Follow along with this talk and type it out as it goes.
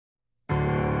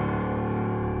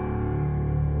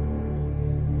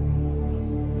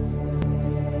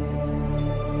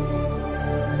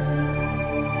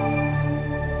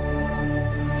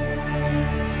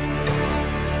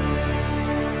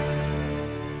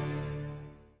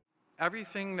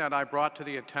Everything that I brought to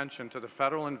the attention to the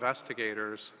federal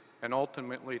investigators and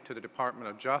ultimately to the Department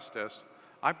of Justice,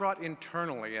 I brought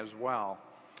internally as well.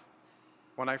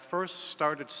 When I first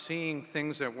started seeing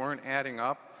things that weren't adding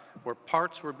up, where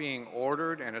parts were being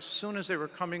ordered, and as soon as they were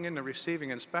coming in the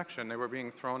receiving inspection, they were being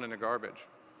thrown in the garbage.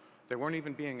 They weren't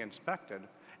even being inspected.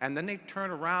 And then they'd turn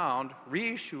around,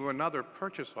 reissue another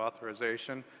purchase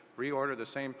authorization, reorder the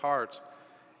same parts,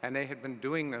 and they had been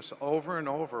doing this over and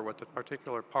over with the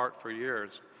particular part for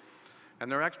years.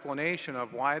 And their explanation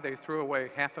of why they threw away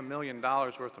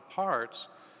 $500,000 worth of parts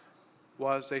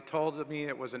was they told me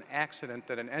it was an accident,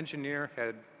 that an engineer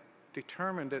had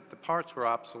determined that the parts were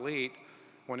obsolete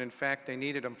when in fact they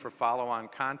needed them for follow-on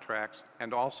contracts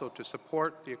and also to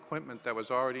support the equipment that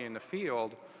was already in the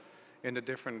field in the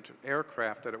different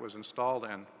aircraft that it was installed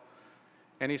in.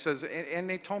 And he says, and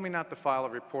they told me not to file a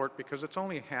report because it's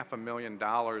only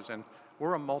 $500,000 and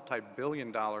we're a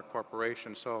multi-billion-dollar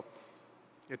corporation, so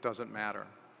it doesn't matter.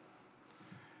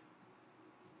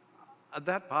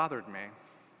 That bothered me.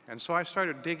 And so I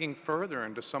started digging further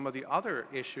into some of the other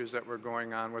issues that were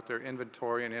going on with their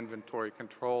inventory and inventory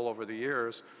control over the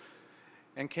years,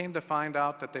 and came to find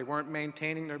out that they weren't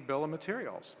maintaining their bill of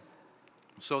materials.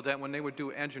 So that when they would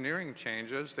do engineering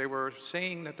changes, they were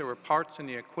saying that there were parts in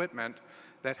the equipment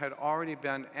that had already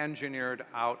been engineered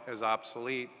out as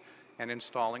obsolete and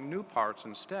installing new parts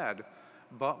instead.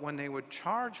 But when they would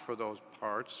charge for those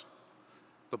parts,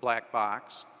 the black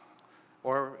box,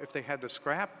 or if they had to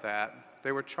scrap that,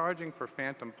 they were charging for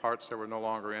phantom parts that were no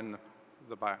longer in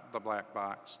the black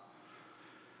box.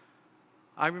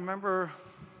 I remember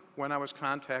when I was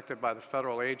contacted by the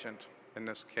federal agent in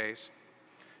this case.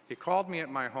 He called me at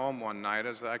my home one night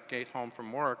as I got home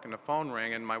from work, and the phone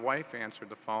rang, and my wife answered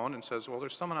the phone and says, well,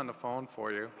 there's someone on the phone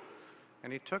for you.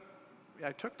 And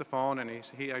I took the phone, and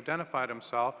he identified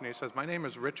himself, and he says, my name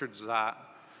is Richard Zott,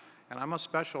 and I'm a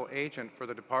special agent for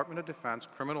the Department of Defense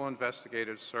Criminal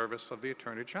Investigative Service of the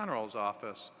Attorney General's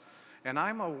Office. And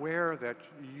I'm aware that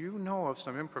you know of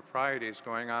some improprieties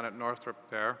going on at Northrop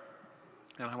there,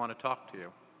 and I want to talk to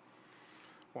you.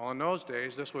 Well, in those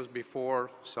days, this was before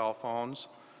cell phones,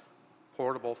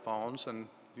 portable phones, and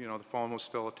you know, the phone was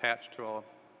still attached to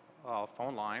a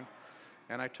phone line.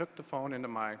 And I took the phone into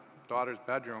my daughter's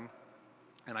bedroom,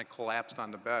 and I collapsed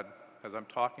on the bed as I'm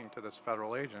talking to this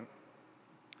federal agent.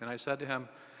 And I said to him,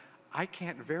 I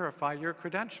can't verify your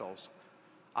credentials.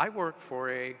 I work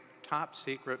for a top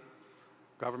secret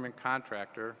government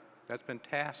contractor that's been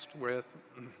tasked with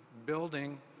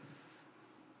building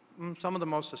some of the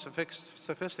most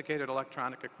sophisticated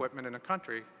electronic equipment in the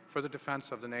country for the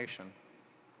defense of the nation.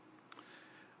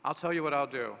 I'll tell you what I'll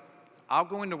do. I'll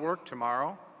go into work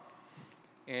tomorrow,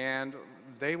 and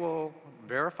they will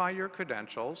verify your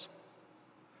credentials,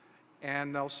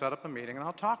 and they'll set up a meeting, and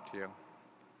I'll talk to you.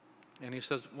 And he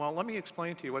says, well, let me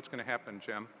explain to you what's going to happen,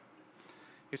 Jim.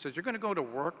 He says, you're going to go to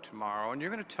work tomorrow, and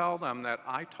you're going to tell them that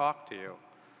I talked to you.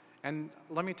 And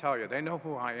let me tell you, they know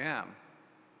who I am.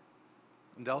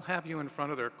 They'll have you in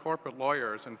front of their corporate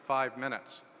lawyers in 5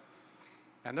 minutes.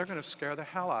 And they're going to scare the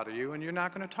hell out of you, and you're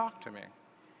not going to talk to me.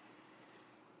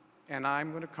 And I'm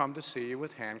going to come to see you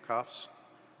with handcuffs,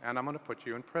 and I'm going to put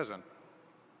you in prison.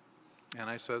 And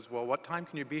I says, well, what time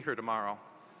can you be here tomorrow?